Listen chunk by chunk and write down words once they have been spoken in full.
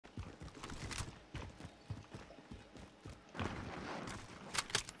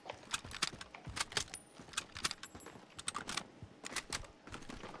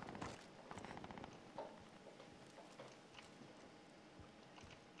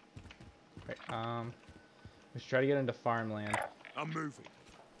Right, we should try to get into farmland. I'm moving.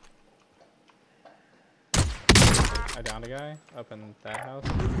 I downed a guy up in that house.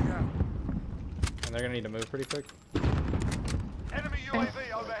 Moving out. And they're gonna need to move pretty quick. Enemy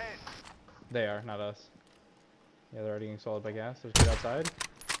UAV overhead. They are, not us. Yeah, they're already getting swallowed by gas. There's a kid outside.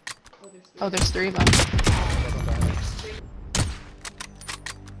 Oh, there's 3 of them.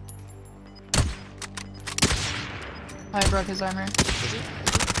 I broke his armor.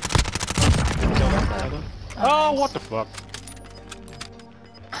 Oh, what the fuck?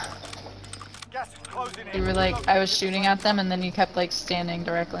 Gas is closing in. You were like, I was shooting at them, and then you kept like standing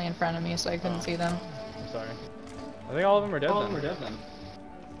directly in front of me, so I couldn't see them. I'm sorry. I think all of them are dead then.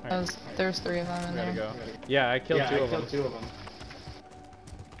 There's 3 of them in Gotta there. go. Yeah, I killed two of them.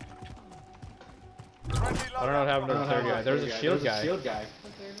 I don't know what happened to the third guy. There was a shield guy.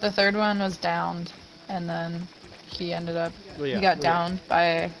 The 3rd one was downed, and then he ended up, Well, yeah. he got downed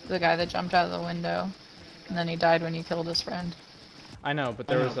by the guy that jumped out of the window, and then he died when he killed his friend. I know, but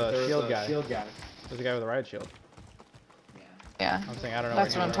there was a shield guy. There's a guy with a riot shield. Yeah, I'm saying I don't know.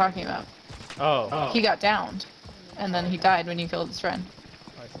 that's what I'm talking about. Oh. He got downed, and then he died when he killed his friend.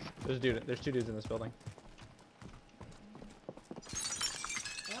 I see. There's 2 dudes in this building.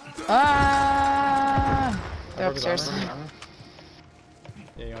 Ah! They're I broke his upstairs. armor.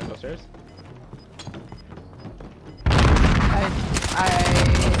 Yeah, you wanna go upstairs?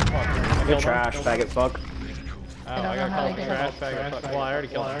 I You're trash, faggot fuck. Oh, don't I know got how called to get trash bag. Well, I already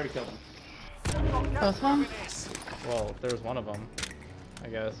killed him. both of them? Well, there was one of them, I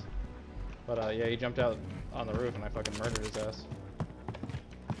guess. But yeah, he jumped out on the roof and I fucking murdered his ass.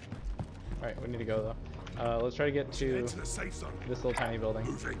 Alright, we need to go though. Let's try to get to this little tiny building.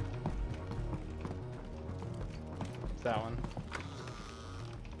 Moving. It's that one.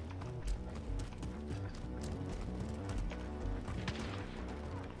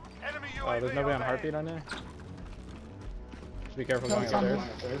 Enemy Oh, UAV there's nobody on overhead. heartbeat on there? Just be careful No, going it's on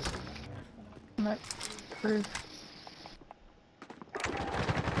upstairs. I'm at roof.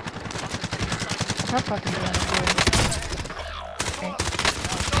 How fucking good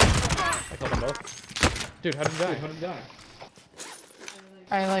I killed them both. Dude, how did you die?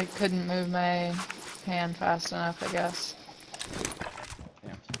 I like couldn't move my hand fast enough, I guess.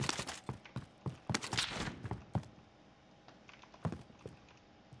 Yeah.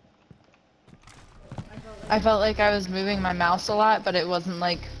 I felt like I was moving my mouse a lot, but it wasn't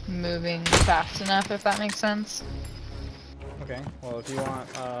like moving fast enough, if that makes sense. Okay, well if you want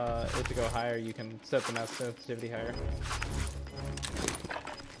it to go higher, you can set the mouse sensitivity higher.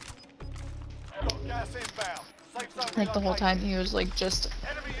 Got gas inbound. Safe zone Like the whole relocated. time he was like just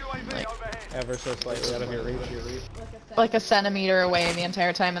Enemy UAV like- overhead. Ever so slightly out of your reach. like a centimeter away the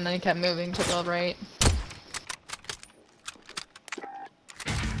entire time, and then he kept moving to the right.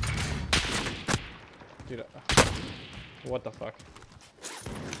 Dude, what the fuck?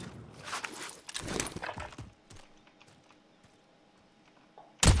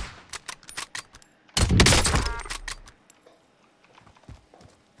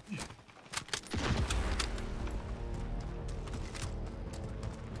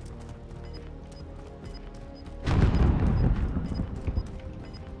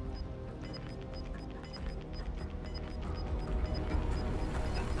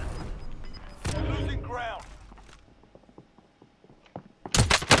 Losing ground.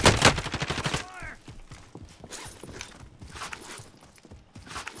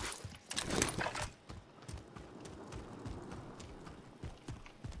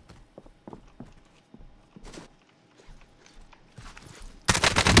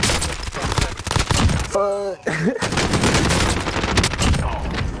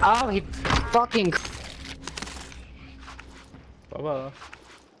 Oh, he fucking. Bubba.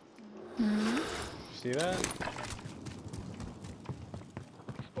 You see that?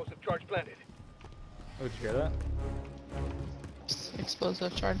 Explosive charge planted. Oh, did you hear that?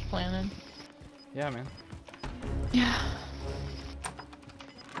 Explosive charge planted. Yeah, man. Yeah.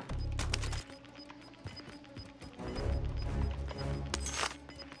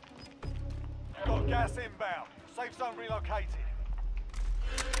 Got gas inbound. Safe zone relocated.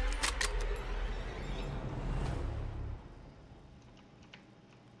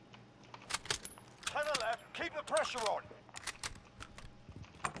 To the left. Keep the pressure on.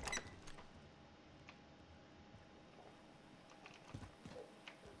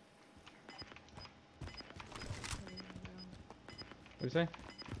 What'd you say?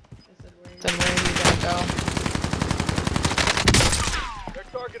 Then where are you gonna go? They're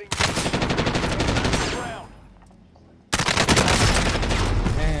targeting ground.